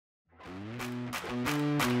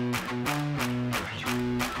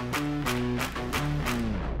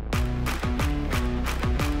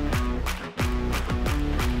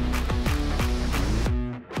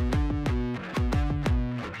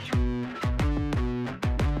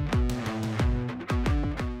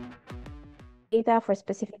data for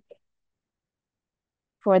specific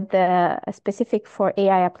for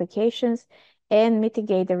AI applications and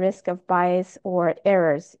mitigate the risk of bias or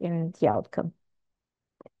errors in the outcome.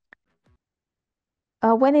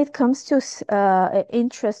 When it comes to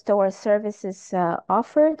interest or services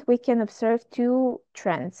offered, we can observe two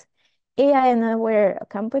trends. AI and aware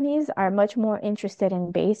companies are much more interested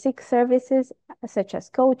in basic services such as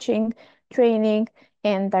coaching, training,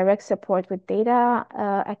 and direct support with data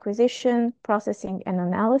acquisition, processing, and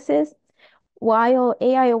analysis, while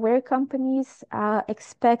AI-aware companies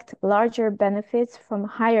expect larger benefits from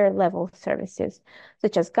higher level services,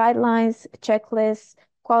 such as guidelines, checklists,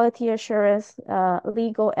 quality assurance,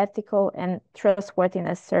 legal, ethical, and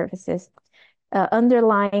trustworthiness services,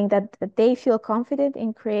 underlying that they feel confident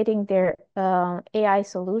in creating their AI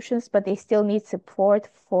solutions, but they still need support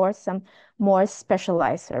for some more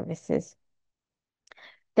specialized services.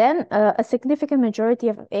 Then a significant majority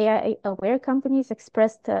of AI-aware companies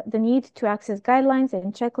expressed the need to access guidelines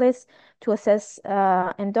and checklists to assess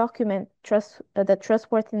and document the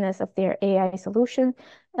trustworthiness of their AI solution.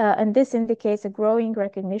 And this indicates a growing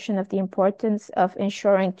recognition of the importance of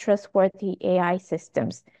ensuring trustworthy AI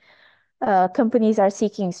systems. Companies are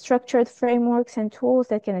seeking structured frameworks and tools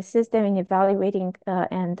that can assist them in evaluating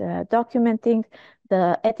and documenting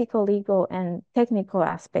the ethical, legal, and technical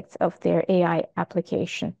aspects of their AI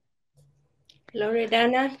application.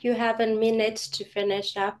 Loredana, you have a minute to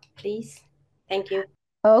finish up, please. Thank you.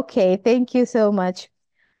 Okay, thank you so much.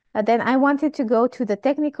 Then I wanted to go to the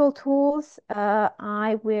technical tools.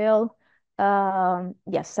 I will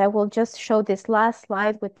just show this last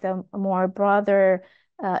slide with a more broader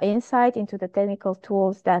insight into the technical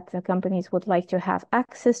tools that the companies would like to have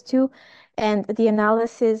access to. And the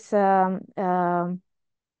analysis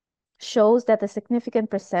shows that a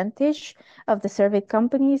significant percentage of the surveyed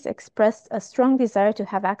companies expressed a strong desire to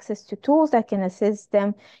have access to tools that can assist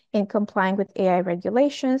them in complying with AI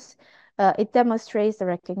regulations. It demonstrates the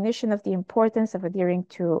recognition of the importance of adhering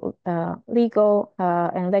to legal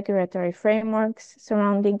and regulatory frameworks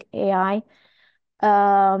surrounding AI.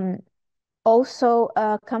 Also,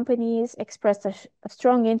 companies expressed a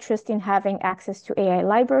strong interest in having access to AI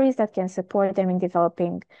libraries that can support them in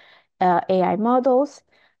developing AI models.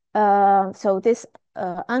 So this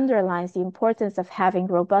underlines the importance of having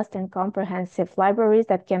robust and comprehensive libraries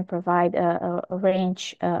that can provide a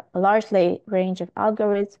large range of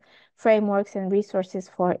algorithms, frameworks, and resources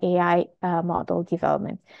for AI model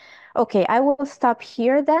development. Okay, I will stop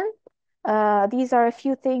here then. These are a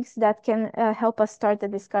few things that can help us start the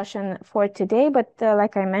discussion for today. But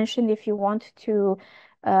like I mentioned, if you want to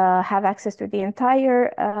have access to the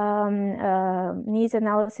entire needs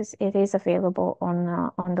analysis, it is available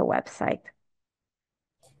on the website.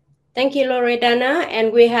 Thank you, Loredana.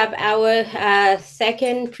 And we have our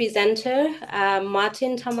second presenter,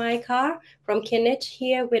 Martin Tamaikar from Kinnet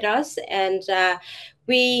here with us. And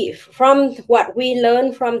from what we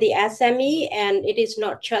learned from the SME, and it is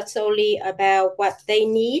not just only about what they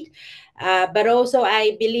need, but also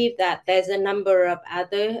I believe that there's a number of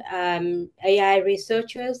other AI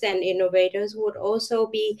researchers and innovators who would also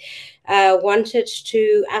be wanted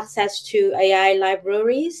to access to AI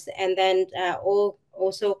libraries, and then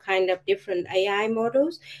also kind of different AI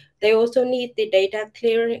models. They also need the data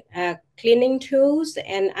cleaning tools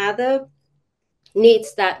and other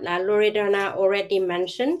needs that Loredana already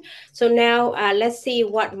mentioned. So now let's see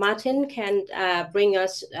what Martin can bring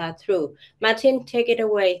us through. Martin, take it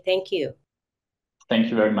away. Thank you. Thank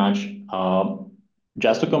you very much.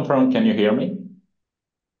 Just to confirm, can you hear me?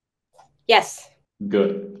 Yes.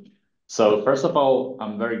 Good. So first of all,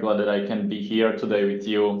 I'm very glad that I can be here today with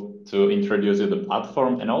you to introduce you the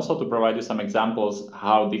platform and also to provide you some examples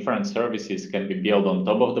how different services can be built on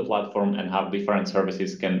top of the platform and how different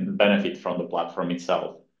services can benefit from the platform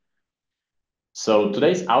itself. So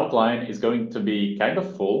today's outline is going to be kind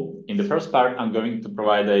of full. In the first part, I'm going to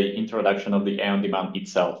provide an introduction of the AI on demand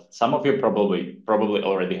itself. Some of you probably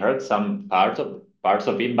already heard some parts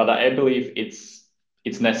of it, but I believe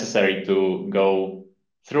it's necessary to go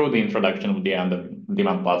through the introduction of the AI on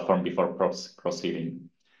demand platform before proceeding.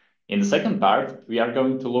 In the second part, we are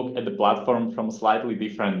going to look at the platform from a slightly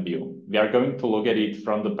different view. We are going to look at it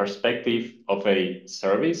from the perspective of a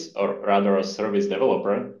service, or rather a service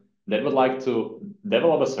developer, that would like to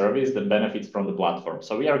develop a service that benefits from the platform.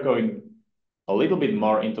 So we are going a little bit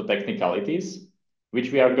more into technicalities,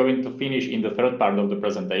 which we are going to finish in the third part of the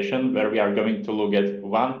presentation, where we are going to look at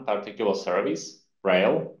one particular service,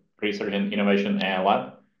 RAIL, Research and Innovation AI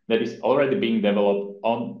Lab, that is already being developed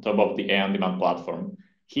on top of the AI on demand platform.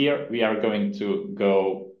 Here, we are going to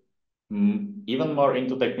go even more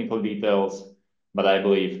into technical details, but I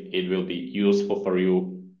believe it will be useful for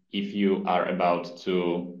you if you are about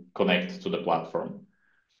to connect to the platform.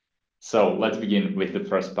 So let's begin with the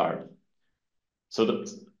first part. So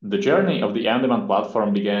the journey of the on-demand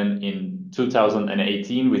platform began in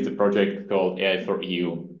 2018 with the project called AI for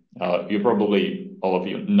EU. You probably, all of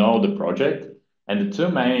you, know the project, and the two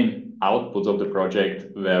main outputs of the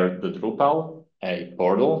project were the Drupal, a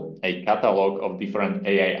portal, a catalog of different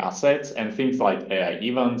AI assets, and things like AI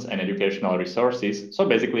events and educational resources. So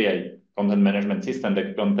basically a content management system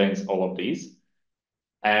that contains all of these.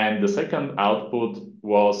 And the second output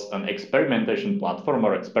was an experimentation platform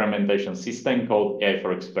or experimentation system called AI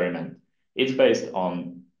for Experiment. It's based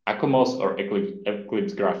on Akomos or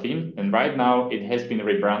Eclipse Graphene, and right now it has been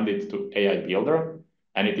rebranded to AI Builder,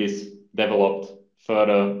 and it is developed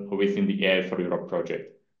further within the AI for Europe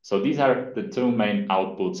project. So these are the two main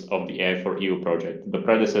outputs of the AI for EU project, the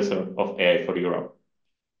predecessor of AI for Europe.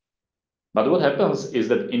 But what happens is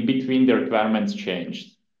that in between the requirements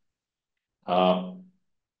changed.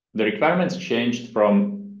 The requirements changed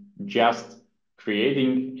from just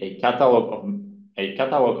creating a catalog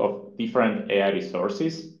of different AI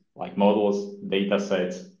resources like models,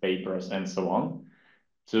 datasets, papers, and so on,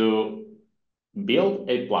 to build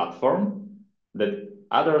a platform that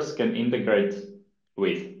others can integrate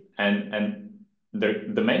with. And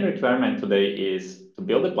the main requirement today is to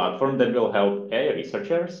build a platform that will help AI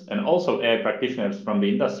researchers and also AI practitioners from the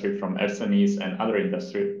industry, from SMEs and other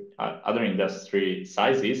industry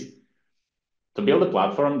sizes, to build a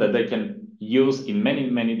platform that they can use in many,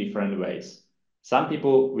 many different ways. Some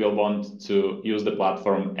people will want to use the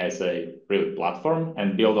platform as a real platform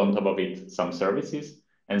and build on top of it some services.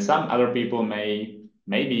 And some other people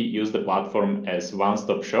maybe use the platform as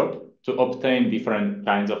one-stop shop to obtain different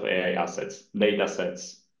kinds of AI assets, data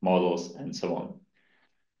sets, models, and so on.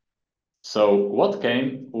 So what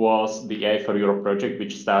came was the AI for Europe project,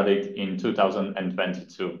 which started in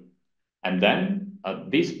 2022. And then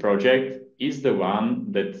this project is the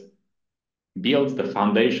one that builds the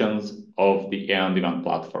foundations of the AI on demand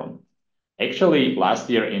platform. Actually, last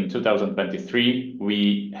year in 2023,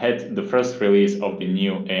 we had the first release of the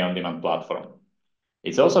new AI on demand platform.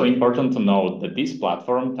 It's also important to note that this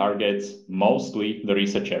platform targets mostly the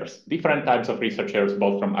researchers, different types of researchers,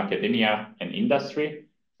 both from academia and industry,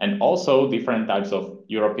 and also different types of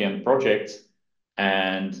European projects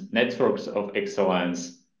and networks of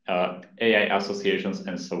excellence, AI associations,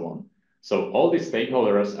 and so on. So all these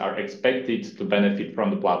stakeholders are expected to benefit from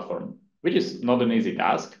the platform, which is not an easy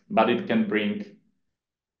task, but it can bring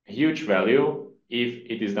huge value if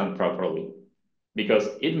it is done properly. Because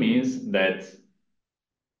it means that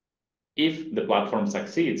if the platform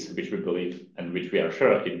succeeds, which we believe and which we are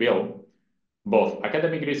sure it will, both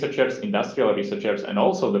academic researchers, industrial researchers, and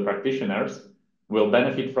also the practitioners will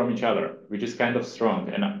benefit from each other, which is kind of strong.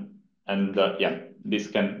 And yeah, this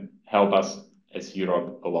can help us as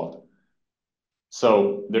Europe a lot.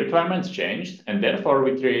 So the requirements changed, and therefore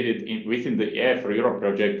we created within the AI for Europe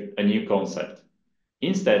project a new concept.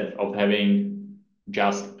 Instead of having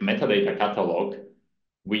just metadata catalog,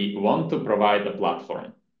 we want to provide a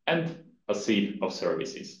platform and a seed of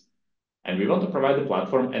services. And we want to provide the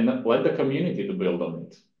platform and let the community to build on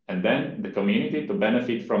it, and then the community to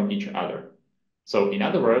benefit from each other. So in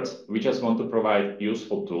other words, we just want to provide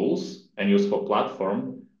useful tools and useful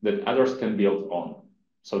platform that others can build on.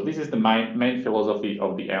 So this is the main philosophy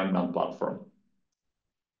of the AI on demand platform.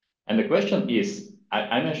 And the question is,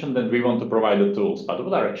 I mentioned that we want to provide the tools, but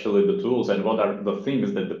what are actually the tools and what are the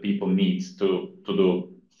things that the people need to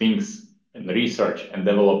do things in research and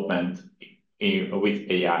development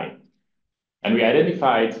with AI? And we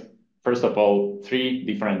identified, first of all, 3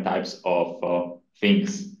 different types of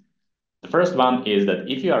things. The first one is that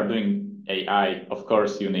if you are doing AI, of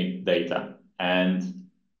course, you need data. And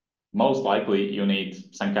most likely you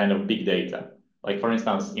need some kind of big data. Like, for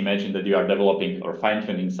instance, imagine that you are developing or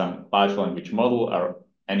fine-tuning some large language model or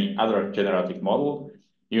any other generative model.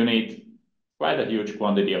 You need quite a huge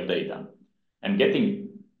quantity of data. And getting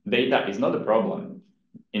data is not a problem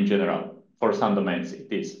in general. For some domains it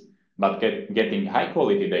is. But getting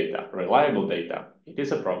high-quality data, reliable data, it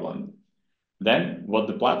is a problem. Then what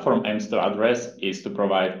the platform aims to address is to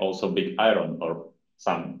provide also big iron or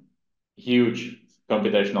some huge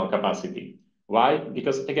computational capacity. Why?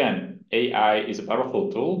 Because again, AI is a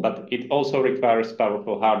powerful tool, but it also requires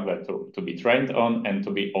powerful hardware to be trained on and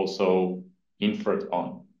to be also inferred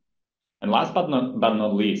on. And last but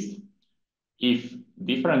not least, if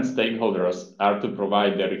different stakeholders are to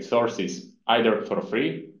provide their resources either for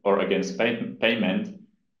free or against payment,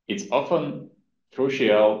 it's often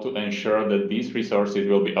crucial to ensure that these resources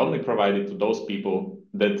will be only provided to those people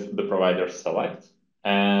that the providers select.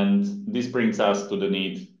 And this brings us to the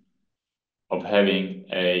need of having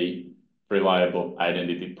a reliable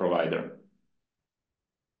identity provider.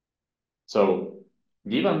 So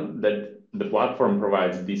given that the platform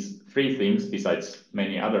provides these three things besides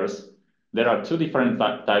many others, there are two different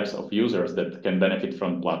types of users that can benefit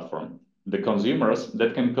from the platform. The consumers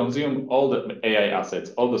that can consume all the AI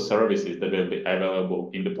assets, all the services that will be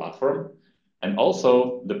available in the platform, and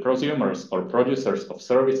also the prosumers or producers of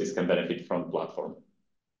services can benefit from the platform.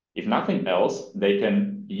 If nothing else, they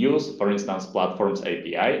can use, for instance, platform's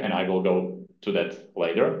API, and I will go to that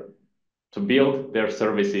later, to build their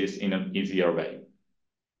services in an easier way.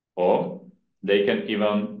 Or they can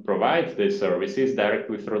even provide the services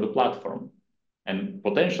directly through the platform and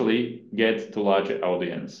potentially get to larger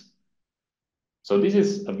audience. So this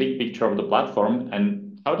is a big picture of the platform,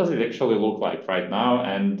 and how does it actually look like right now,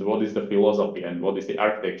 and what is the philosophy and what is the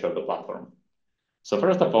architecture of the platform? So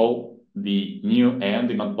first of all, the new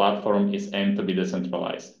AI-on-demand platform is aimed to be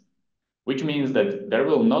decentralized, which means that there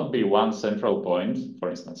will not be one central point, for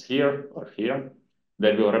instance, here or here,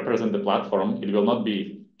 that will represent the platform. It will not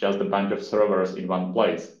be just a bunch of servers in one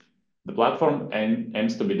place. The platform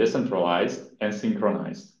aims to be decentralized and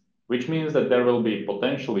synchronized, which means that there will be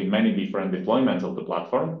potentially many different deployments of the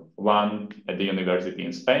platform, one at the university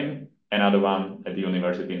in Spain, another one at the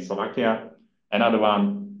university in Slovakia, another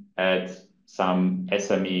one at some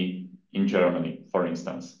SME in Germany, for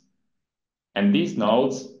instance. And these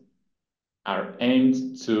nodes are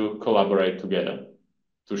aimed to collaborate together,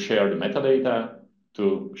 to share the metadata,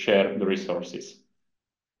 to share the resources.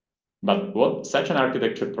 But what such an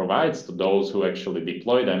architecture provides to those who actually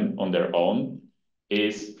deploy them on their own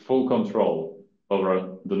is full control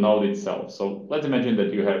over the node itself. So let's imagine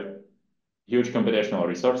that you have huge computational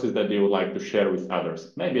resources that you would like to share with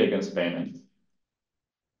others, maybe against payment.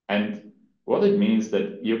 And what it means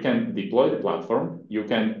that you can deploy the platform, you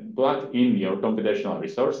can plug in your computational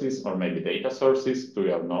resources or maybe data sources to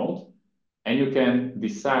your node, and you can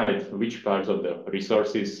decide which parts of the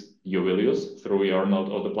resources you will use through your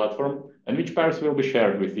node of the platform and which parts will be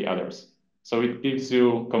shared with the others. So it gives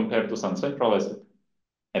you, compared to some centralized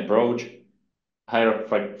approach, higher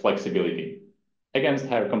flexibility against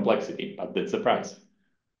higher complexity, but that's the price.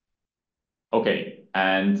 Okay,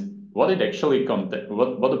 and what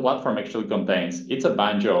the platform actually contains, it's a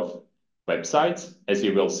bunch of websites, as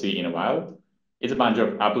you will see in a while. It's a bunch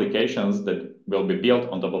of applications that will be built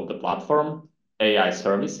on top of the platform, AI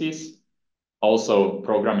services, also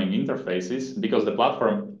programming interfaces, because the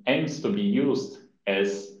platform aims to be used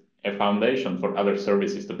as a foundation for other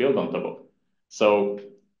services to build on top of. So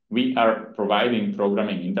we are providing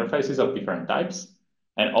programming interfaces of different types.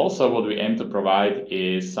 And also what we aim to provide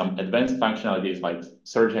is some advanced functionalities like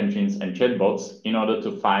search engines and chatbots in order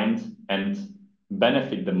to find and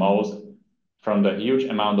benefit the most from the huge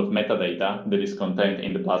amount of metadata that is contained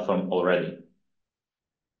in the platform already.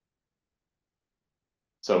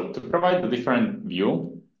 So to provide the different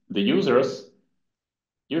view, the users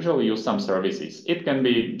usually use some services. It can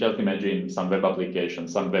be, just imagine, some web application,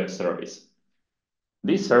 some web service.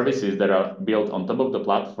 These services that are built on top of the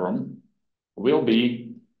platform will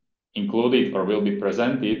be included or will be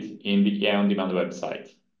presented in the AI-on-demand website,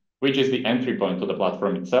 which is the entry point to the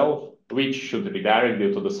platform itself, which should redirect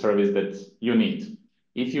you to the service that you need.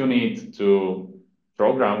 If you need to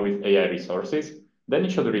program with AI resources, then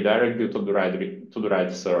it should redirect you to the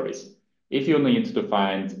right service. If you need to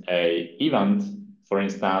find an event, for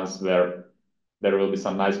instance, where there will be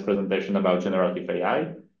some nice presentation about generative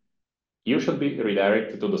AI, you should be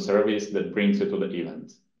redirected to the service that brings you to the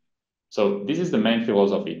event. So this is the main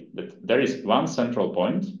philosophy, that there is one central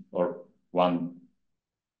point, or one,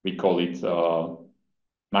 we call it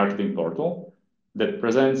marketing portal, that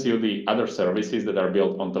presents you the other services that are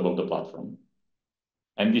built on top of the platform.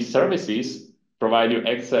 And these services provide you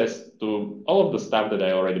access to all of the stuff that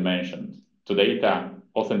I already mentioned, to data,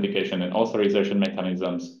 authentication and authorization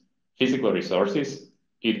mechanisms, physical resources,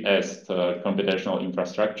 it as computational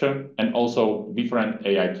infrastructure, and also different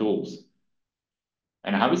AI tools.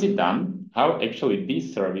 And how is it done? How actually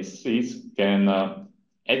these services can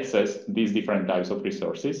access these different types of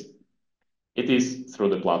resources? It is through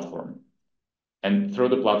the platform and through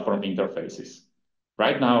the platform interfaces.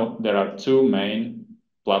 Right now, there are two main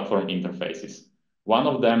platform interfaces. One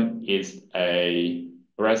of them is a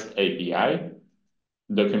REST API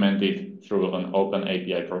documented through an open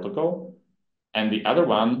API protocol. And the other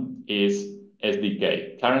one is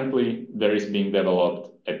SDK. Currently, there is being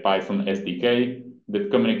developed a Python SDK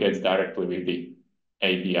that communicates directly with the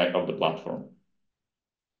API of the platform.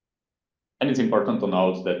 And it's important to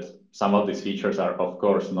note that some of these features are, of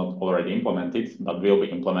course, not already implemented, but will be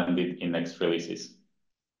implemented in next releases.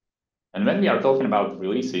 And when we are talking about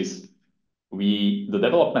releases, the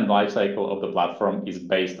development lifecycle of the platform is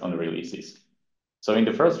based on releases. So in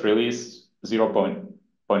the first release,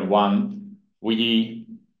 0.1, we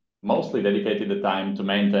mostly dedicated the time to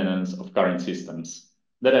maintenance of current systems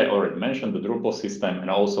that I already mentioned, the Drupal system, and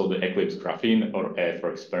also the Eclipse Graphene or AI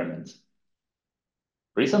for experiments.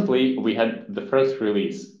 Recently, we had the first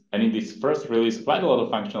release, and in this first release, quite a lot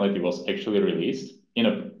of functionality was actually released in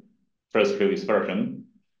a first release version,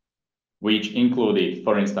 which included,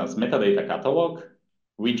 for instance, metadata catalog,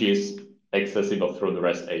 which is accessible through the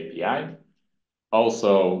REST API.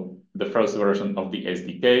 Also, the first version of the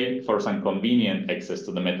SDK for some convenient access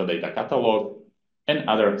to the metadata catalog and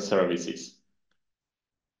other services.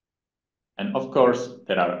 And of course,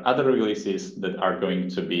 there are other releases that are going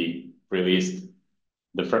to be released.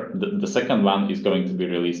 The second one is going to be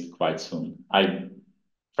released quite soon. I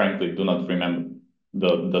frankly do not remember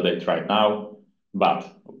the date right now,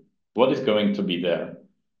 but what is going to be there?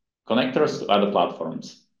 Connectors to other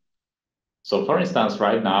platforms. So for instance,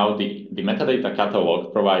 right now, the metadata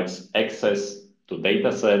catalog provides access to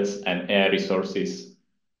datasets and AI resources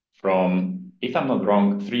from, if I'm not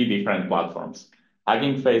wrong, 3 different platforms: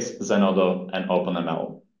 Hugging Face, Zenodo, and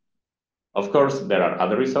OpenML. Of course, there are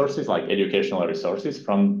other resources like educational resources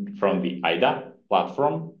from the IDA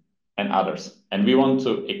platform and others. And we want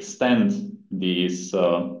to extend this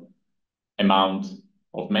amount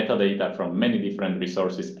of metadata from many different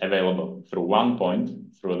resources available through one point,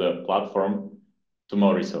 through the platform, to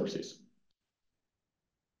more resources.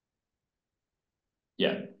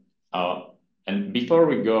 Yeah. And before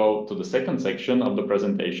we go to the second section of the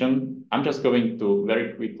presentation, I'm just going to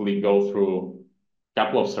very quickly go through a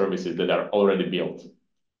couple of services that are already built.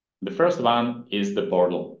 The first one is the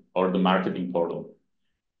portal or the marketing portal.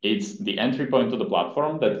 It's the entry point to the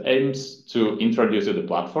platform that aims to introduce you to the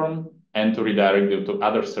platform and to redirect you to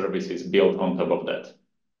other services built on top of that.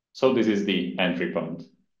 So this is the entry point.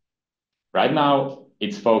 Right now,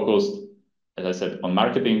 it's focused, as I said, on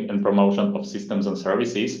marketing and promotion of systems and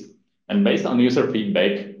services. And based on user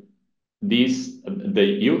feedback, the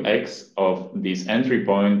UX of this entry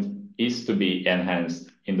point is to be enhanced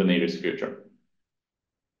in the nearest future.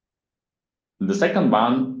 The second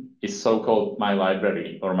one is so-called My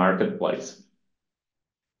Library or Marketplace.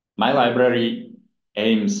 My Library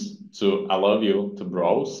aims to allow you to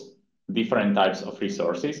browse different types of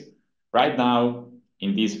resources. Right now,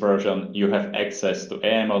 in this version, you have access to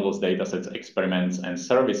AI models, datasets, experiments, and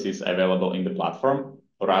services available in the platform,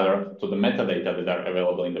 or rather to the metadata that are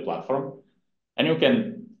available in the platform. And you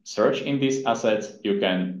can search in these assets. You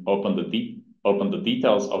can open the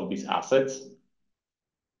details of these assets,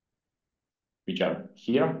 which are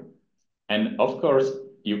here. And of course,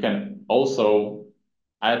 you can also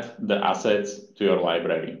add the assets to your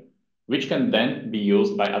library, which can then be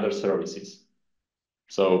used by other services.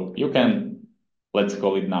 So you can, let's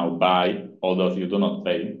call it now, buy, although you do not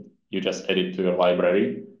pay, you just add it to your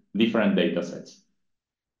library, different datasets.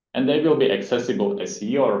 And they will be accessible as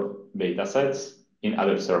your datasets in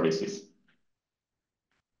other services.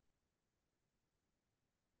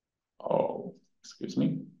 Oh, excuse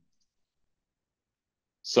me.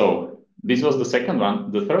 So this was the second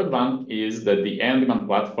one. The third one is that the AI on-demand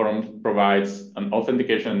platform provides an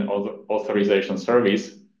authentication and authorization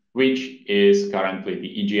service, which is currently the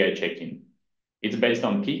EGI check-in. It's based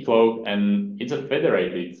on Keycloak and it's a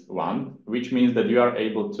federated one, which means that you are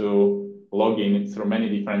able to log in through many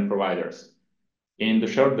different providers. In the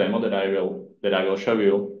short demo that I will show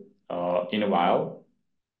you in a while,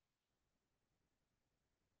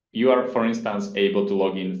 you are, for instance, able to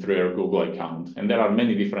log in through your Google account, and there are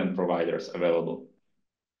many different providers available.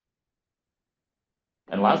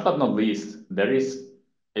 And last but not least, there is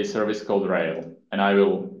a service called Rail, and I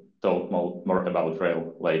will talk more about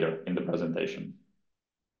Rail later in the presentation.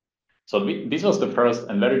 So this was the first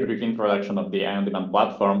and very brief introduction of the AI on-demand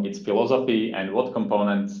platform, its philosophy, and what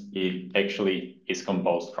components it actually is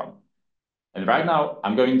composed from. And right now,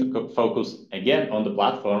 I'm going to focus again on the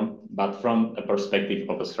platform, but from a perspective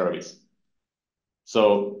of a service.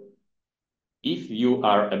 So if you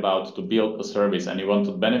are about to build a service and you want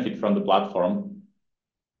to benefit from the platform,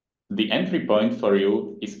 the entry point for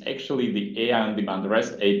you is actually the AI on-demand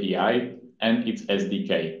REST API and its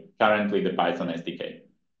SDK, currently the Python SDK.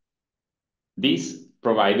 These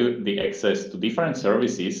provide you the access to different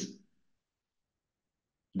services.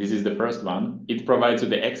 This is the first one. It provides you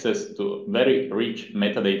the access to very rich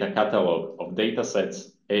metadata catalog of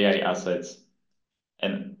datasets, AI assets,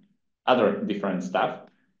 and other different stuff.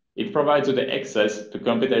 It provides you the access to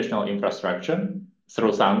computational infrastructure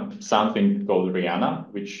through something called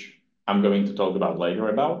Rihanna, which I'm going to talk about later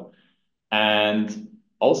about. And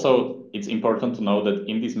also, it's important to know that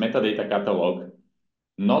in this metadata catalog,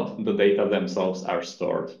 not the data themselves are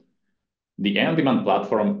stored. The on-demand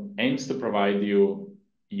platform aims to provide you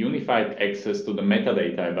unified access to the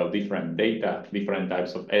metadata about different data, different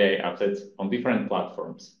types of AI assets on different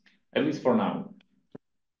platforms, at least for now.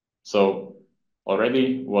 So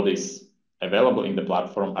already what is available in the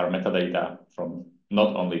platform are metadata from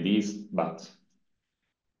not only these, but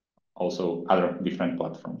also other different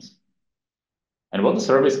platforms. And what the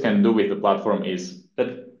service can do with the platform is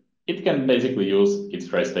that it can basically use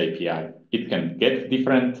its REST API. It can get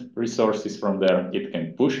different resources from there. It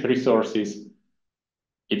can push resources.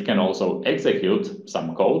 It can also execute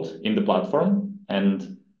some code in the platform,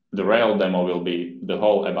 and the real demo will be the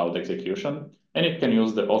whole about execution, and it can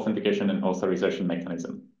use the authentication and authorization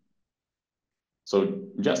mechanism. So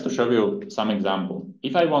just to show you some example,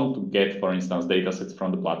 if I want to get, for instance, datasets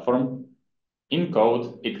from the platform, in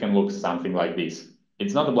code, it can look something like this.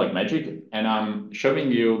 It's not a black magic, and I'm showing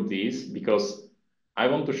you this because I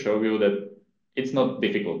want to show you that it's not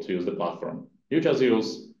difficult to use the platform. You just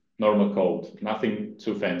use normal code, nothing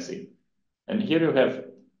too fancy. And here you have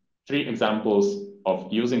 3 examples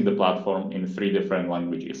of using the platform in 3 different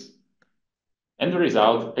languages. And the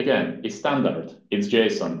result, again, is standard. It's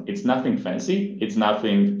JSON. It's nothing fancy. It's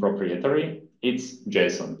nothing proprietary. It's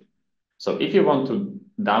JSON. So if you want to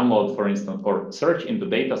download, for instance, or search into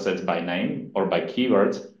datasets by name or by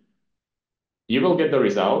keywords, you will get the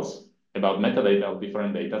results about metadata of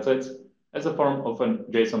different datasets as a form of a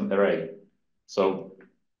JSON array. So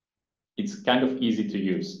it's kind of easy to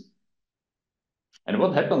use. And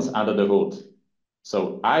what happens under the hood?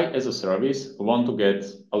 So I, as a service, want to get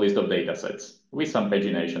a list of datasets with some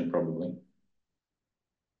pagination probably.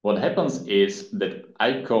 What happens is that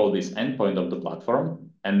I call this endpoint of the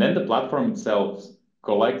platform, and then the platform itself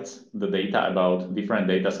collects the data about different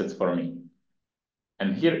datasets for me.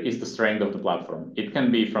 And here is the strength of the platform. It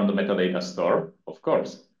can be from the metadata store, of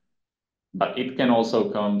course, but it can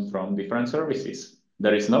also come from different services.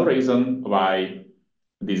 There is no reason why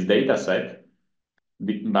this dataset,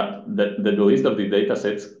 but the list of the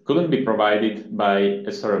datasets couldn't be provided by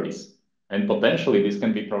a service. And potentially this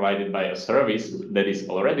can be provided by a service that is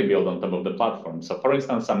already built on top of the platform. So for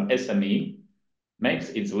instance, some SME makes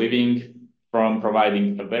its living from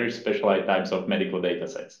providing a very specialized types of medical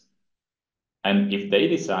datasets. And if they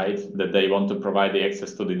decide that they want to provide the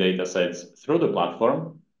access to the datasets through the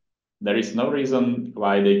platform, there is no reason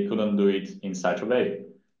why they couldn't do it in such a way.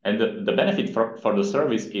 And the benefit for the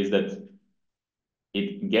service is that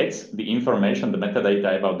it gets the information, the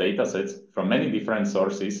metadata about datasets from many different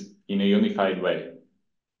sources in a unified way.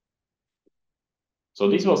 So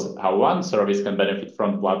this was how one service can benefit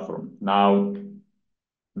from the platform. Now,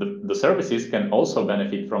 the services can also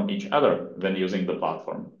benefit from each other when using the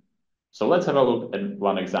platform. So let's have a look at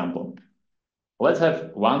one example. Let's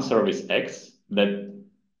have one service X that,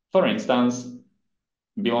 for instance,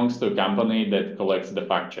 belongs to a company that collects the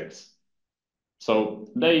fact checks. So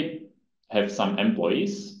they have some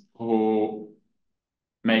employees who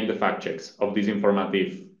make the fact checks of these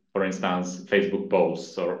informative, for instance, Facebook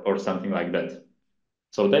posts or something like that.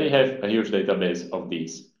 So they have a huge database of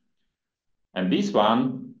these. And this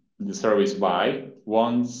one, the service Y,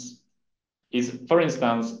 is, for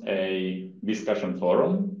instance, a discussion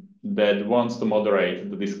forum that wants to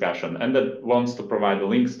moderate the discussion and that wants to provide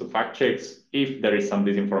links to fact checks if there is some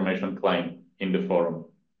disinformation claim in the forum.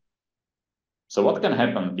 So what can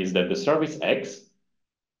happen is that the service X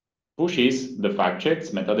pushes the fact checks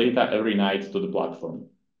metadata every night to the platform.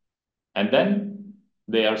 And then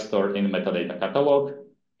they are stored in the metadata catalog,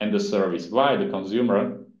 and the service Y, the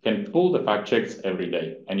consumer, can pull the fact checks every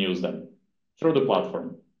day and use them through the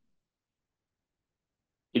platform.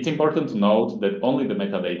 It's important to note that only the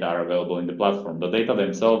metadata are available in the platform. The data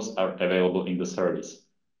themselves are available in the service.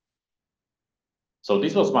 So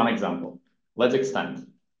this was one example. Let's extend.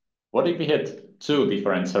 What if we had 2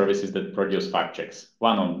 different services that produce fact checks,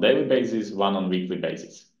 one on daily basis, one on weekly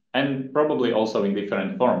basis, and probably also in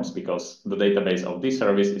different forms because the database of this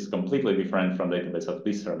service is completely different from the database of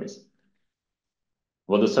this service.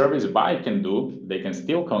 What the service Y can do, they can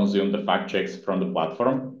still consume the fact checks from the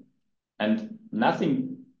platform, and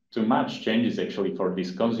nothing too much changes actually for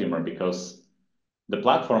this consumer because the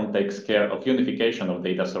platform takes care of unification of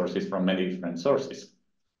data sources from many different sources.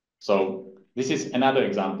 So this is another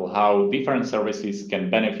example how different services can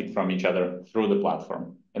benefit from each other through the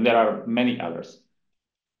platform. And there are many others.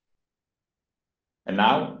 And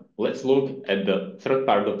now let's look at the third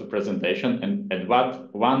part of the presentation and at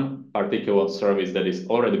what one particular service that is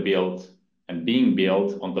already built and being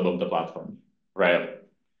built on top of the platform, Rail.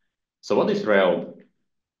 So what is Rail?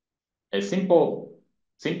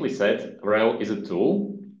 Simply said, Rail is a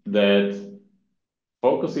tool that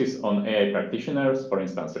focuses on AI practitioners, for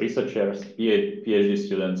instance, researchers, PhD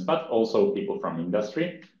students, but also people from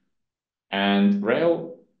industry. And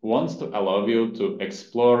Rail wants to allow you to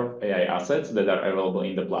explore AI assets that are available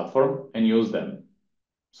in the platform and use them.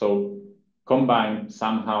 So combine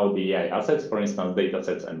somehow the AI assets, for instance, data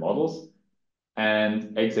sets and models,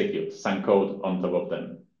 and execute some code on top of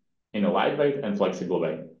them in a lightweight and flexible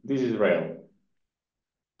way. This is Rail.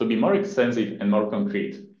 To be more extensive and more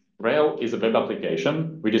concrete, Rail is a web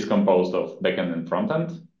application which is composed of backend and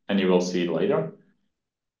frontend, and you will see it later,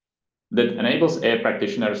 that enables AI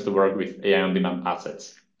practitioners to work with AI on-demand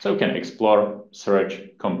assets. So you can explore, search,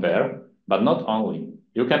 compare, but not only.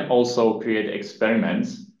 You can also create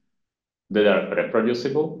experiments that are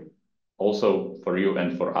reproducible, also for you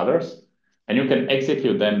and for others, and you can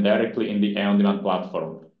execute them directly in the AI on-demand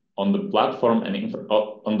platform, on the platform and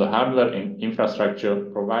on the hardware and infrastructure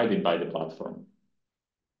provided by the platform.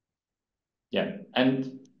 Yeah,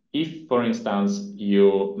 and if, for instance,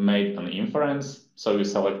 you made an inference, so you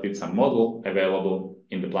selected some model available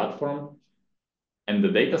in the platform and the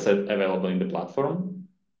dataset available in the platform,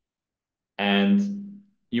 and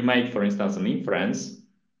you made, for instance, an inference,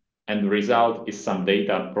 and the result is some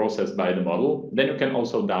data processed by the model, then you can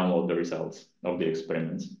also download the results of the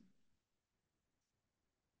experiments.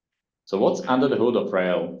 So what's under the hood of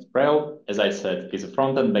Rail? Rail, as I said, is a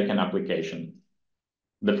front-end backend application.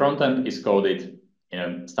 The front-end is coded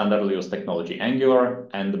in standardly used technology Angular,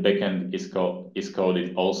 and the backend is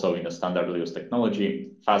coded also in a standardly used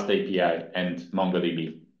technology, Fast API and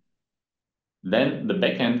MongoDB. Then the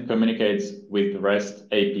backend communicates with the REST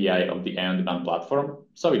API of the AI on-demand platform,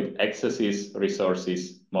 so it accesses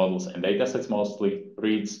resources, models, and datasets mostly,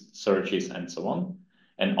 reads, searches, and so on.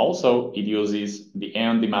 And also it uses the AI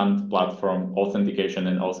on-demand platform authentication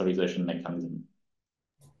and authorization mechanism.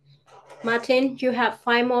 Martin, you have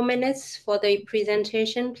 5 more minutes for the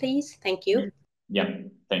presentation, please. Thank you. Yeah,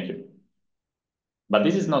 thank you. But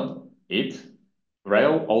this is not it.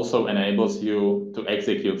 Rail also enables you to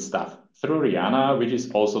execute stuff through Rihanna, which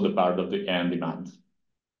is also the part of the AI on-demand.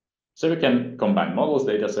 So you can combine models,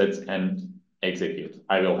 datasets, and execute.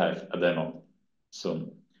 I will have a demo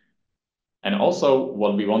soon. And also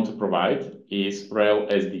what we want to provide is Rail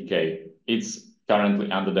SDK. It's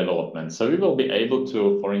currently under development. So we will be able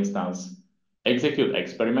to, for instance, execute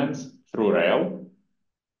experiments through Rail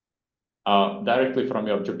directly from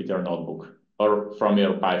your Jupyter notebook or from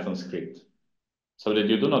your Python script, so that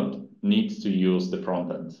you do not need to use the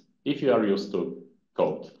front end if you are used to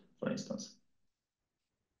code, for instance.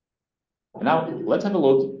 Now, let's have a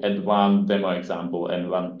look at one demo example and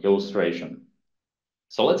one illustration.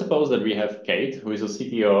 So let's suppose that we have Kate, who is a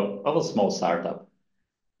CTO of a small startup.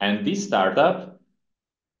 And this startup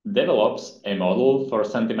develops a model for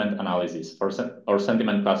sentiment analysis or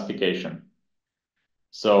sentiment classification.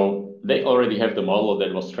 So they already have the model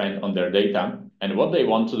that was trained on their data. And what they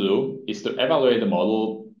want to do is to evaluate the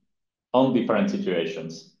model on different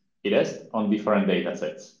situations, on different data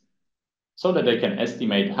sets, so that they can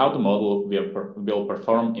estimate how the model will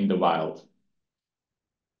perform in the wild.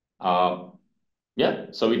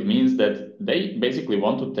 So it means that they basically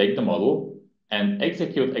want to take the model and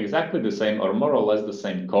execute exactly the same or more or less the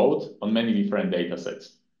same code on many different data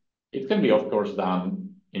sets. It can be, of course,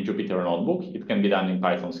 done in Jupyter Notebook. It can be done in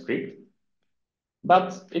Python script,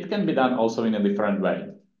 but it can be done also in a different way.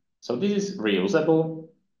 So this is reusable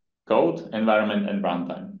code, environment, and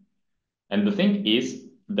runtime. And the thing is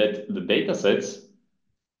that the datasets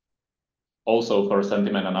also for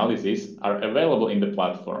sentiment analysis are available in the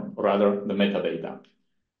platform, or rather the metadata.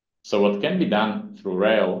 So what can be done through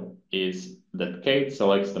Rail is that Kate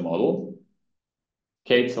selects the model,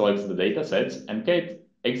 Kate selects the datasets, and Kate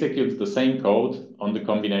executes the same code on the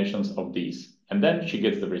combinations of these. And then she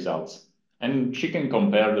gets the results. And she can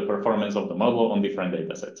compare the performance of the model on different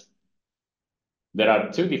datasets. There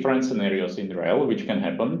are 2 different scenarios in Rail which can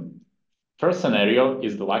happen. First scenario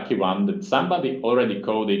is the lucky one that somebody already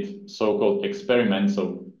coded so-called experiments,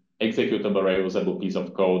 so executable, reusable piece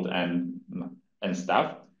of code and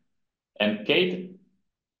stuff. And Kate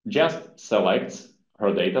just selects her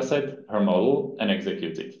dataset, her model, and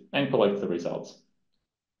executes it and collects the results.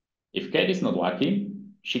 If Kate is not lucky,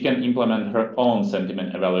 she can implement her own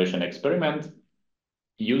sentiment evaluation experiment,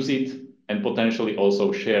 use it, and potentially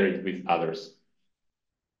also share it with others.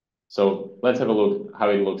 So let's have a look how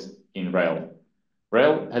it looks in Rail.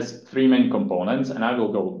 Rail has three main components, and I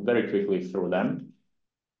will go very quickly through them.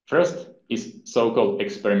 First is so-called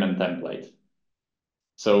experiment template.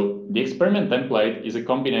 So the experiment template is a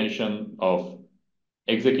combination of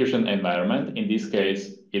execution environment, in this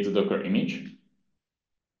case, it's a Docker image,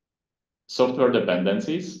 software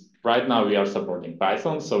dependencies. Right now we are supporting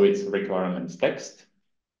Python, so it's requirements text,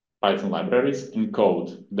 Python libraries, and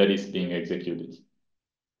code that is being executed.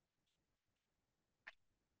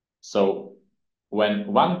 So when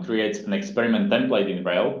one creates an experiment template in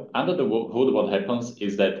Rail, under the hood, what happens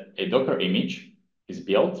is that a Docker image is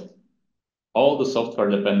built, all the software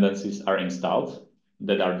dependencies are installed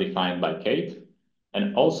that are defined by Kate,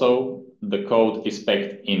 and also the code is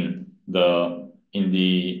packed in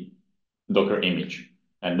the Docker image.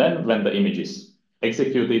 And then when the image is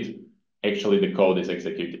executed, actually the code is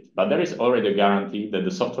executed. But there is already a guarantee that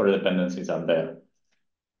the software dependencies are there.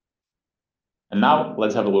 And now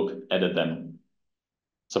let's have a look at the demo.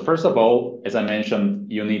 So first of all, as I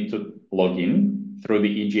mentioned, you need to log in through the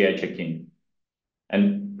EGI check-in.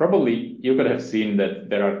 And probably you could have seen that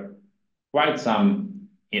there are quite some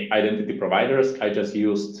identity providers. I just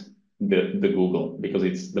used the Google because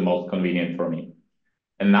it's the most convenient for me.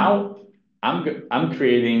 And now I'm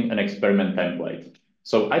creating an experiment template.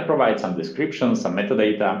 So I provide some description, some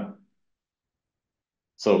metadata.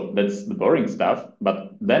 So that's the boring stuff.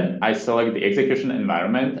 But then I select the execution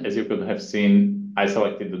environment. As you could have seen, I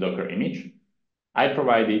selected the Docker image. I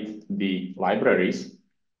provided the libraries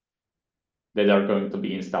that are going to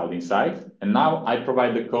be installed inside. And now I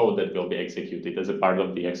provide the code that will be executed as a part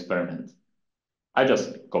of the experiment. I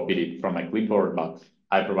just copied it from my clipboard, but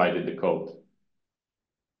I provided the code.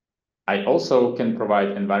 I also can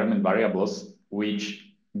provide environment variables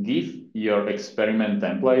which give your experiment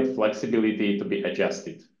template flexibility to be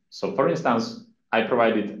adjusted. So for instance, I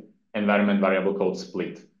provided environment variable called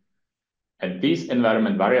split. And this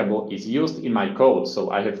environment variable is used in my code, so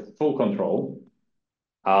I have full control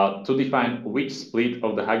to define which split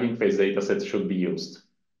of the Hugging Face dataset should be used.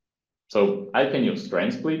 So I can use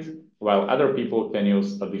strain split, while other people can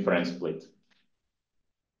use a different split.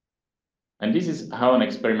 And this is how an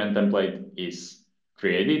experiment template is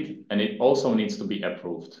created, and it also needs to be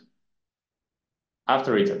approved.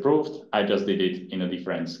 After it's approved, I just did it in a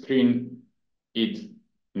different screen. It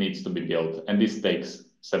needs to be built, and this takes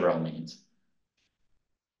several minutes.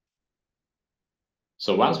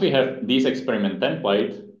 So once we have this experiment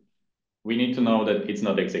template, we need to know that it's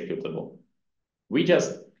not executable. We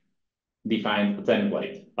just defined a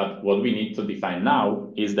template, but what we need to define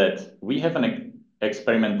now is that we have an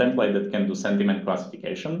experiment template that can do sentiment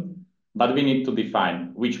classification, but we need to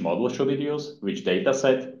define which model should it use, which data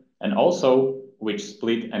set, and also which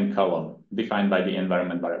split and column defined by the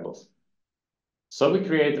environment variables. So we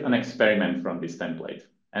create an experiment from this template,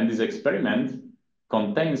 and this experiment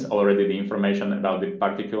contains already the information about the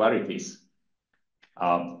particularities,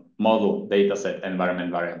 model, dataset,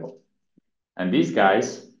 environment variable. And these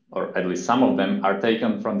guys, or at least some of them, are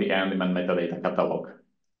taken from the on-demand metadata catalog.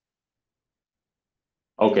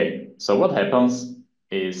 Okay, so what happens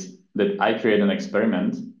is that I create an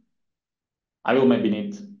experiment. I will maybe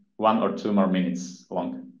need 1 or 2 more minutes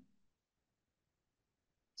long.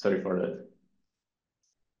 Sorry for that.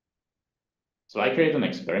 So I create an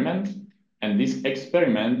experiment, and this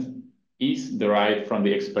experiment is derived from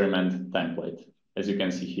the experiment template, as you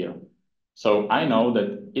can see here. So I know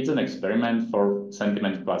that it's an experiment for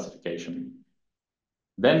sentiment classification.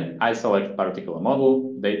 Then I select particular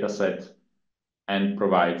model, dataset, and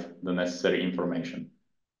provide the necessary information.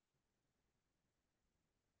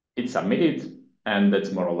 It's submitted, and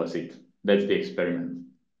that's more or less it. That's the experiment.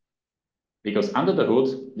 Because under the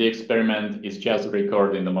hood, the experiment is just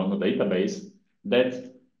recorded in the Mongo database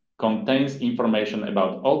that contains information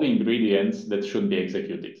about all the ingredients that should be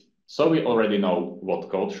executed. So we already know what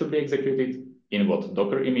code should be executed, in what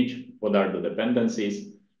Docker image, what are the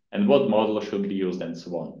dependencies, and what model should be used, and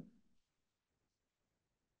so on.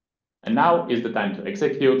 And now is the time to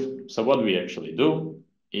execute. So what we actually do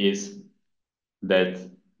is that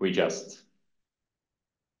we just,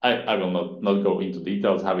 I will not go into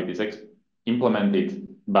details how it is implemented,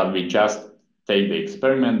 but we just take the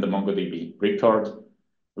experiment, the MongoDB record,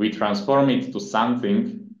 we transform it to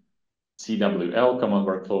something, CWL, Common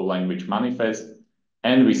Workflow Language Manifest,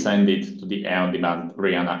 and we send it to the on-demand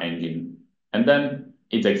Rihanna engine. And then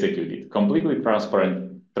it's executed, completely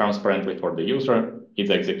transparently for the user, it's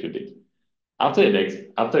executed. After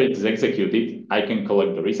it is executed, I can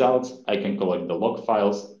collect the results, I can collect the log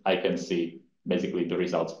files, I can see basically the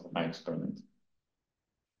results of my experiment.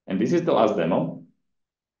 And this is the last demo.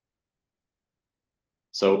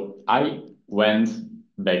 So I went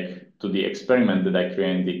back to the experiment that I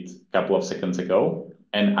created a couple of seconds ago,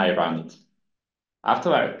 and I run it.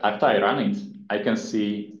 After I run it, I can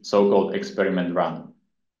see so-called experiment run.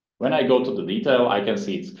 When I go to the detail, I can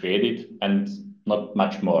see it's created and not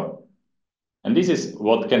much more. And this is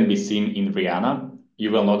what can be seen in Rihanna.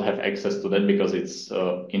 You will not have access to that because it's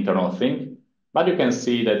an internal thing, but you can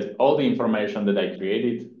see that all the information that I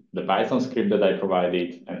created, the Python script that I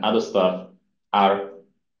provided, and other stuff are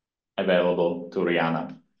available to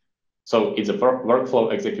Rihanna. So it's a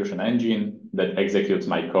workflow execution engine that executes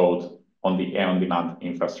my code on the on-demand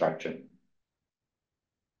infrastructure.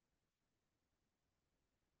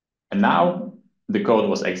 And now the code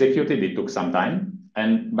was executed, it took some time,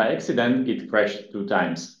 and by accident, it crashed 2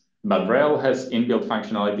 times. But Rail has inbuilt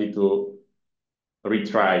functionality to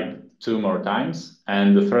retry 2 more times,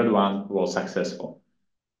 and the third one was successful.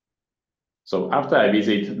 So after I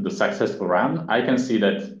visit the successful run, I can see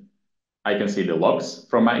the logs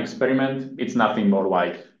from my experiment. It's nothing more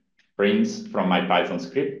like prints from my Python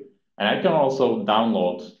script. And I can also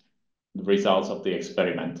download the results of the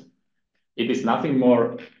experiment. It is nothing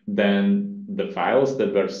more than the files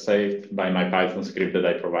that were saved by my Python script that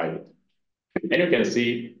I provided. And you can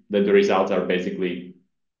see that the results are basically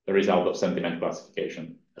the result of sentiment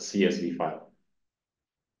classification, a CSV file.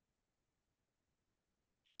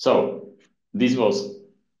 So this was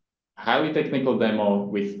a highly technical demo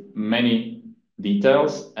with many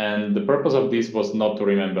details, and the purpose of this was not to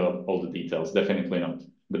remember all the details, definitely not.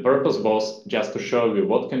 The purpose was just to show you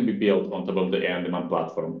what can be built on top of the AI-on-demand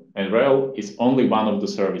platform. And Rail is only one of the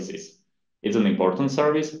services. It's an important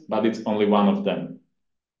service, but it's only one of them.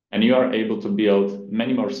 And you are able to build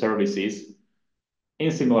many more services in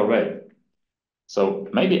a similar way. So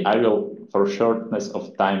maybe I will, for shortness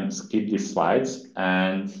of time, skip these slides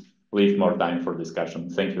and leave more time for discussion.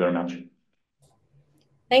 Thank you very much.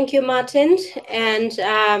 Thank you, Martin. And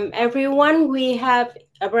everyone, we have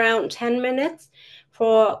around 10 minutes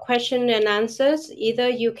for question and answers. Either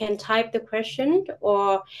you can type the question,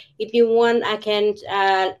 or if you want, I can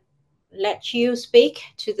let you speak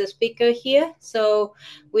to the speaker here. So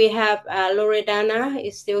we have Loredana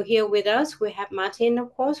is still here with us. We have Martin,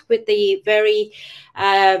 of course, with the very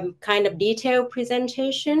kind of detailed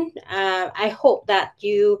presentation. I hope that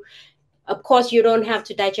of course, you don't have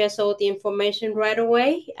to digest all the information right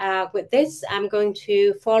away. With this, I'm going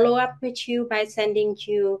to follow up with you by sending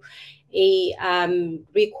you a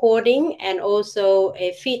recording and also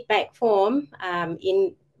a feedback form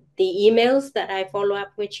in the emails that I follow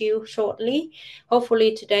up with you shortly,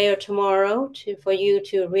 hopefully today or tomorrow, for you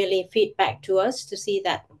to really feedback to us to see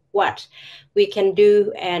that what we can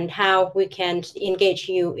do and how we can engage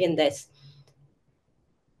you in this.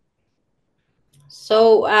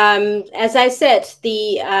 So as I said,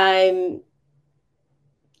 the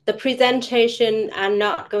presentation are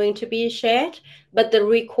not going to be shared, but the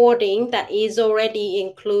recording that is already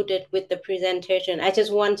included with the presentation. I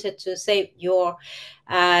just wanted to save your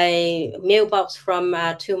mailbox from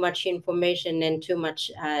too much information and too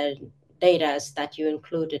much data that you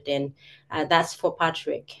included in. That's for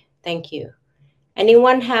Patrick. Thank you.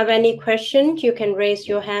 Anyone have any questions? You can raise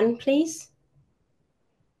your hand, please.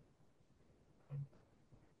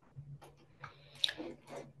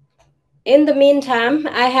 In the meantime,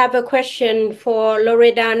 I have a question for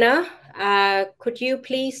Loredana. Could you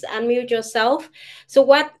please unmute yourself? So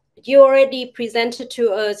what you already presented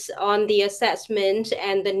to us on the assessment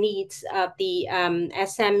and the needs of the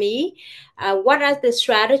SME, what are the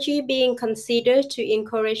strategy being considered to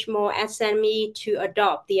encourage more SME to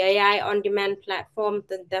adopt the AI on-demand platform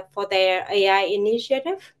for their AI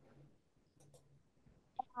initiative?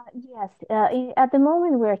 Yes, at the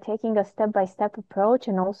moment we're taking a step-by-step approach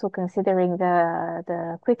and also considering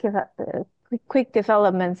the quick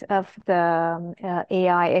developments of the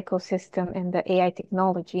AI ecosystem and the AI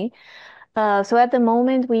technology. So at the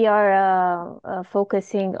moment we are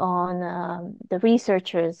focusing on the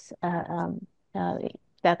researchers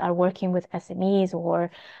that are working with SMEs or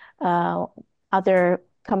other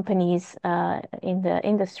companies in the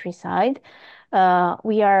industry side.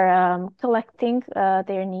 We are collecting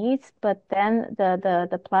their needs, but then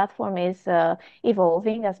the platform is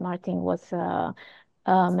evolving, as Martin was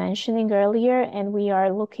mentioning earlier, and we are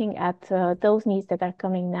looking at those needs that are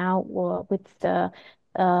coming now with the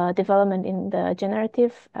development in the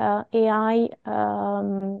generative AI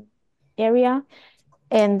area,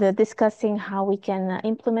 and discussing how we can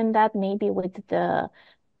implement that maybe with the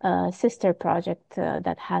sister project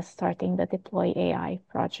that has starting the Deploy AI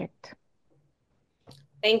project.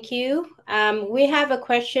 Thank you. We have a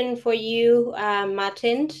question for you,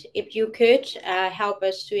 Martin. If you could help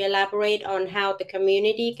us to elaborate on how the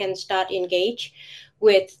community can start engage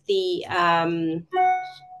with the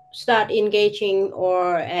start engaging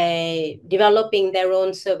or developing their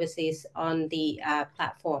own services on the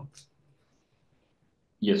platform?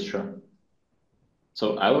 Yes, sure.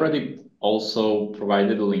 So I already also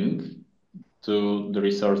provided a link to the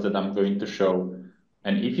resource that I'm going to show.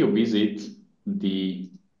 And if you visit the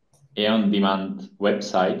Aeon Demand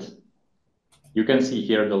website, you can see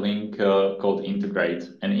here the link called Integrate.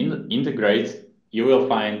 And in Integrate, you will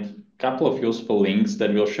find a couple of useful links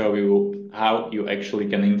that will show you how you actually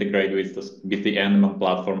can integrate with the Aeon Demand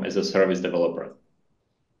platform as a service developer.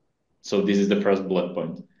 So this is the first bullet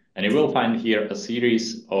point. And you will find here a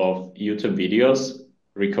series of YouTube videos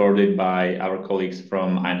recorded by our colleagues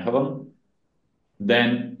from Eindhoven.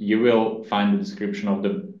 Then you will find the description of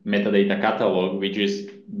the metadata catalog, which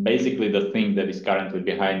is basically the thing that is currently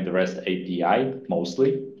behind the REST API,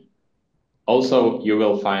 mostly. Also, you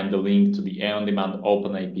will find the link to the Aeon Demand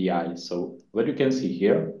Open API. So what you can see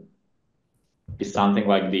here is something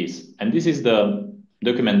like this. And this is the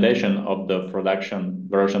documentation of the production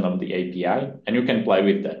version of the API, and you can play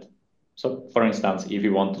with that. So for instance, if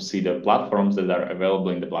you want to see the platforms that are available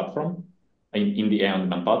in the platform, in the Aeon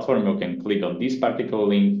Demand platform, you can click on this particular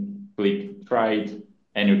link, click try it,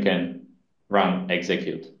 and you can run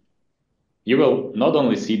execute. You will not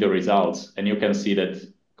only see the results, and you can see that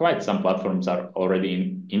quite some platforms are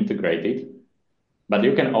already integrated, but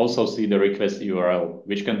you can also see the request URL,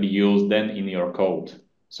 which can be used then in your code.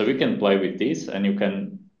 So you can play with this, and you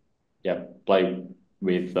can play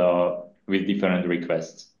with different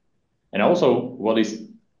requests. And also, what is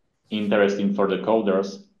interesting for the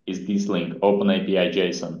coders is this link, OpenAPI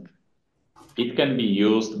JSON. It can be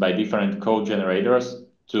used by different code generators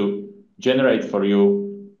to generate for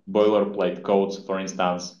you boilerplate codes, for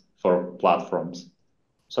instance, for platforms.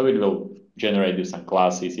 So it will generate you some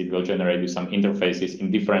classes, it will generate you some interfaces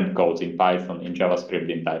in different codes, in Python, in JavaScript,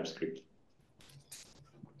 in TypeScript.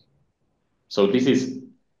 So this is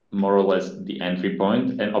more or less the entry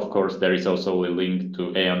point. And of course, there is also a link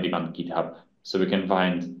to Aeon Demand GitHub. So we can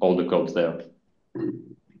find all the codes there.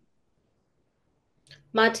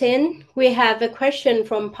 Martin, we have a question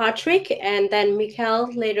from Patrick and then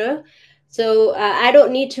Mikhail later. So I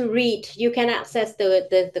don't need to read. You can access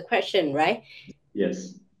the question, right?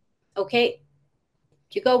 Yes. Okay.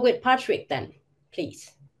 You go with Patrick then,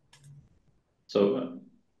 please. So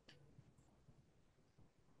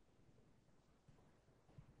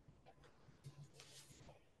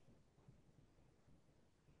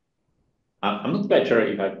I'm not quite sure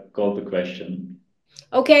if I got the question.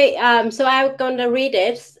 Okay, so I'm going to read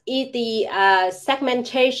it. Is the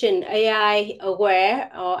segmentation AI aware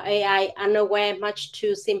or AI unaware much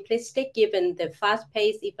too simplistic given the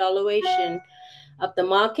fast-paced evaluation of the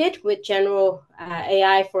market with general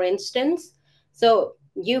AI, for instance? So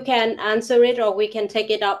you can answer it or we can take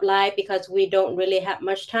it up live because we don't really have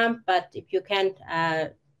much time. But if you can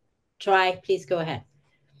try, please go ahead.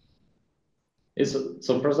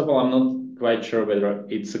 So first of all, I'm not quite sure whether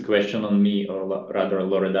it's a question on me or rather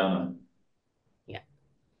Loredana. Yeah.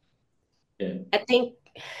 I think,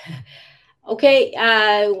 okay,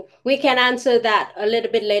 we can answer that a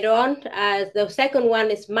little bit later on. The second one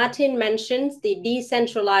is Martin mentions the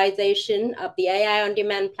decentralization of the AI on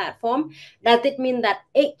demand platform. Does it mean that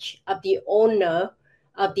each of the owner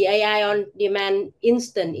of the AI on demand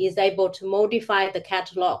instance is able to modify the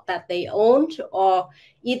catalog that they owned, or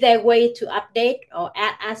is there a way to update or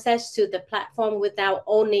add access to the platform without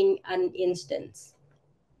owning an instance?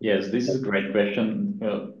 Yes, this is a great question.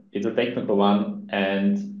 It's a technical one,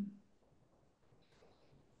 and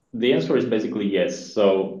the answer is basically yes.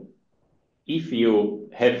 So if you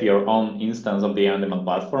have your own instance of the on-demand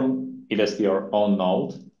platform, it is your own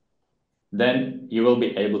node, then you will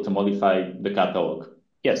be able to modify the catalog.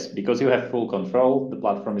 Yes, because you have full control, the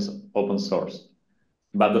platform is open source.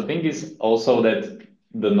 But the thing is also that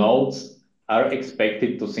the nodes are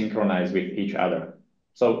expected to synchronize with each other.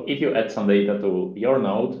 So if you add some data to your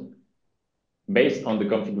node, based on the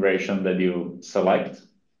configuration that you select,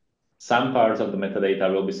 some parts of the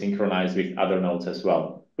metadata will be synchronized with other nodes as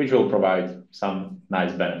well, which will provide some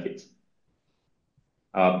nice benefits.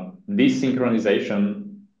 This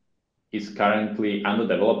synchronization is currently under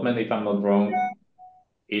development, if I'm not wrong.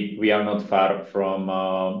 We are not far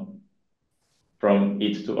from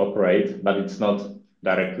it to operate, but it's not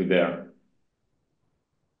directly there.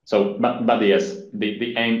 So, but yes,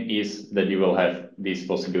 the aim is that you will have this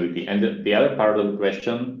possibility. And the other part of the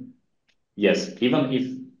question, yes, even if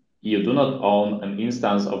you do not own an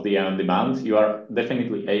instance of the on-demand, you are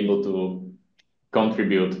definitely able to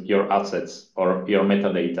contribute your assets or your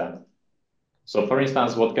metadata. So for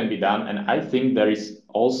instance, what can be done, and I think there is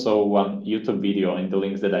also one YouTube video in the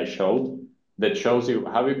links that I showed that shows you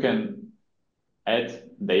how you can add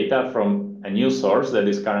data from a new source that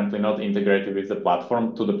is currently not integrated with the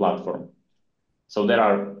platform to the platform. So there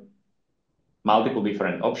are multiple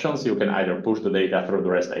different options. You can either push the data through the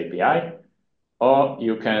REST API, or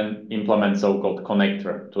you can implement so-called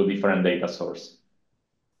connector to a different data source.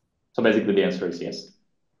 So basically the answer is yes.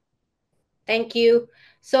 Thank you.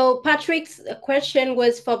 So Patrick's question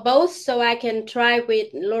was for both, so I can try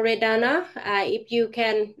with Loredana. If you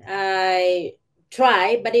can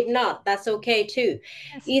try, but if not, that's okay too.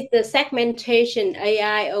 Yes. Is the segmentation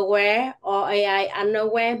AI aware or AI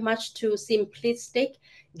unaware much too simplistic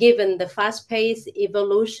given the fast-paced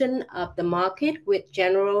evolution of the market with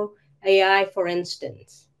general AI, for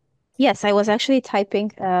instance? Yes, I was actually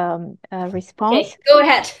typing a response. Okay, go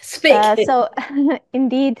ahead, speak. So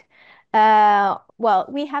indeed, well,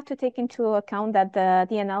 we have to take into account that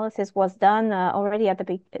the analysis was done already at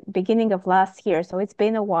the beginning of last year. So it's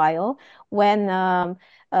been a while when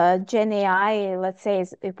Gen AI, let's say,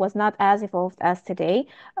 it was not as evolved as today.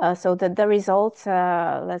 So the results,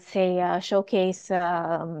 let's say, showcase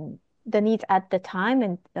the needs at the time,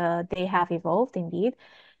 and they have evolved indeed.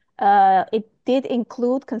 It did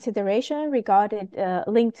include consideration regarding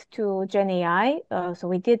linked to Gen AI, so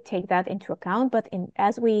we did take that into account. But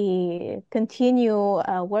as we continue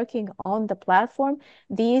working on the platform,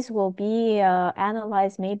 these will be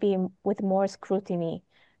analyzed maybe with more scrutiny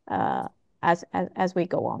as we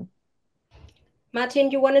go on.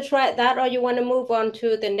 Martin, you want to try that, or you want to move on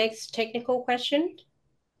to the next technical question?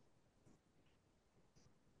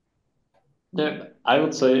 Yeah, I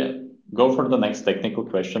would say go for the next technical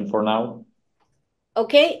question for now.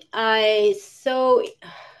 Okay, so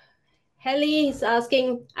Helly is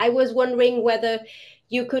asking, I was wondering whether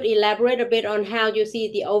you could elaborate a bit on how you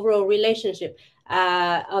see the overall relationship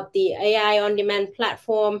of the AI on-demand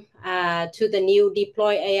platform to the new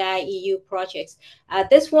Deploy AI EU projects.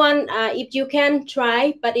 This one, if you can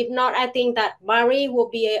try, but if not, I think that Barry will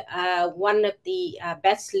be one of the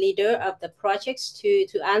best leader of the projects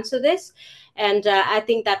to answer this. And I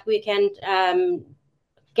think that we can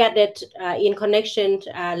get it in connection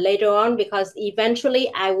later on, because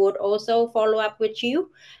eventually I would also follow up with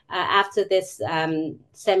you after this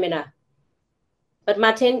seminar. But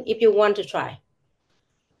Martin, if you want to try.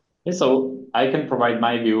 Yeah, so I can provide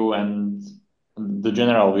my view and the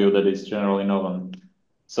general view that is generally known.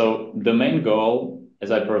 So the main goal,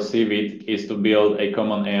 as I perceive it, is to build a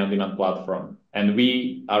common AI on-demand platform. And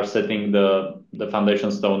we are setting the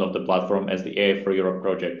foundation stone of the platform as the AI for Europe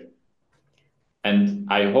project. And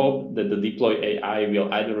I hope that the Deploy AI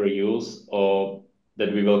will either reuse or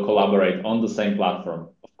that we will collaborate on the same platform.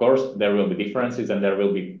 Of course, there will be differences and there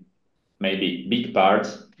will be maybe big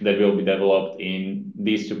parts that will be developed in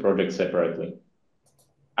these two projects separately.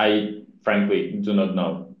 I frankly do not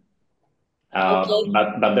know. Okay.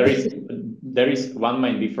 But there is one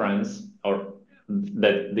main difference, or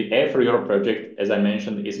that the AI for Europe project, as I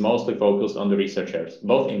mentioned, is mostly focused on the researchers,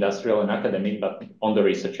 both industrial and academic, but on the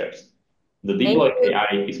researchers. The Deploy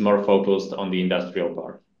AI is more focused on the industrial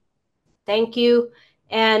part. Thank you.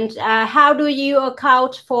 And how do you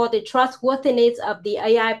account for the trustworthiness of the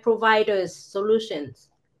AI providers' solutions?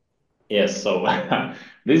 Yes, so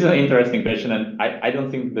this is an interesting question, and I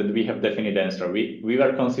don't think that we have definite answer. We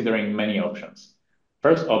were considering many options.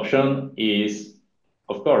 First option is,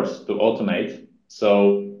 of course, to automate.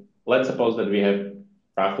 So let's suppose that we have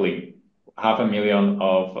roughly 500,000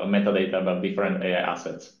 of metadata about different AI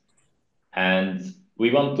assets. And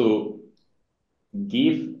we want to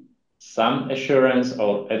give some assurance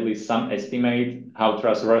or at least some estimate how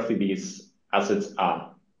trustworthy these assets are.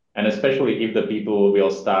 And especially if the people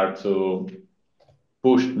will start to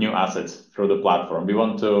push new assets through the platform, we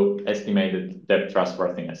want to estimate their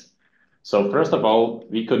trustworthiness. So first of all,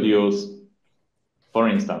 we could use, for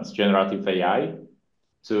instance, generative AI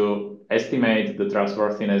to estimate the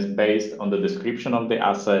trustworthiness based on the description of the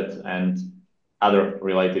asset and other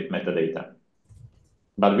related metadata.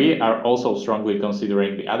 But we are also strongly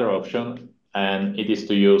considering the other option, and it is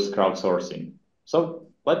to use crowdsourcing. So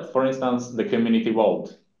let, for instance, the community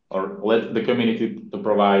vote, or let the community to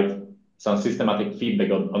provide some systematic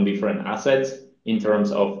feedback on different assets in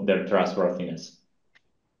terms of their trustworthiness.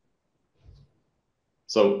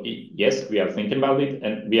 So yes, we are thinking about it,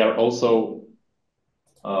 and we are also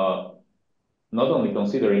not only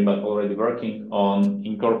considering, but already working on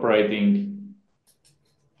incorporating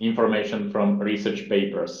information from research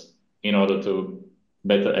papers in order to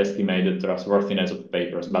better estimate the trustworthiness of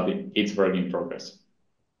papers, but it's work in progress.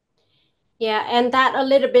 Yeah, and that a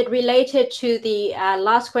little bit related to the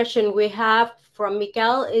last question we have from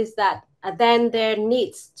Miguel is that then there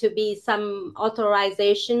needs to be some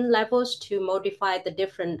authorization levels to modify the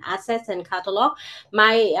different assets and catalog.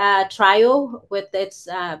 My trial with its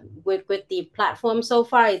with the platform so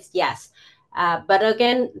far is yes. But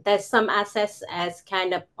again, there's some access as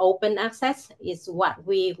kind of open access is what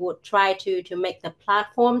we would try to make the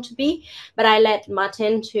platform to be. But I let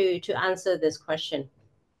Martin to answer this question.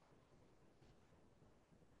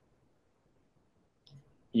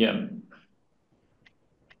 Yeah.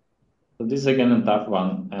 So this is again a tough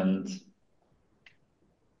one, and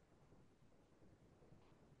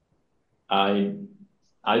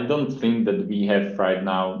I don't think that we have right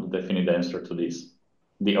now the definite answer to this,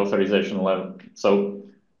 the authorization level. So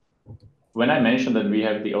when I mentioned that we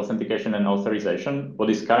have the authentication and authorization, what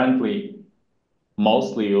is currently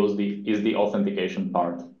mostly used is the authentication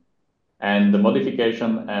part. And the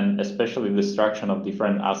modification and especially the destruction of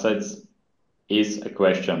different assets is a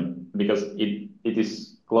question because it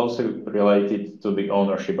is closely related to the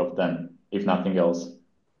ownership of them, if nothing else.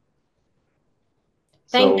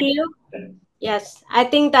 Thank you. Yes, I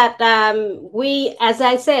think that we, as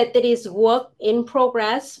I said, that is work in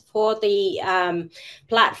progress for the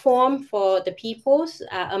platform for the peoples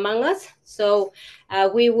among us. So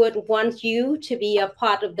we would want you to be a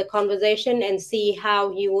part of the conversation and see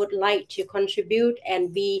how you would like to contribute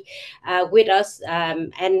and be with us.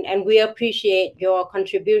 And we appreciate your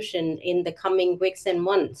contribution in the coming weeks and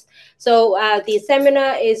months. So the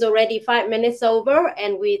seminar is already 5 minutes over,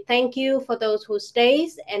 and we thank you for those who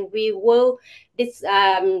stays, and we will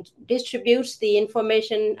distribute the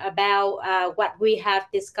information about what we have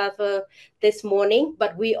discovered this morning,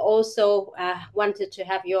 but we also wanted to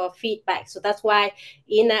have your feedback. So that's why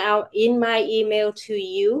in my email to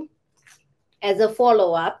you as a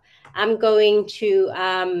follow-up, I'm going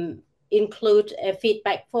to include a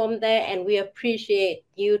feedback form there, and we appreciate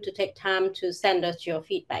you to take time to send us your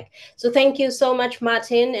feedback. So thank you so much,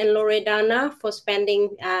 Martin and Loredana, for spending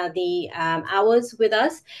the hours with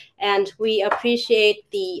us, and we appreciate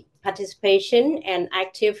the participation and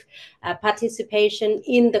active participation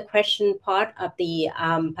in the question part of the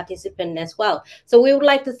participant as well. So we would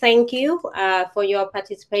like to thank you for your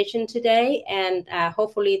participation today, and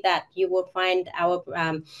hopefully that you will find our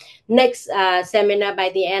next seminar by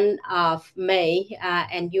the end of May,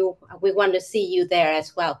 and we want to see you there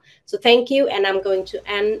as well. So thank you, and I'm going to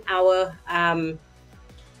end our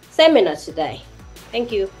seminar today.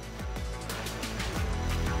 Thank you.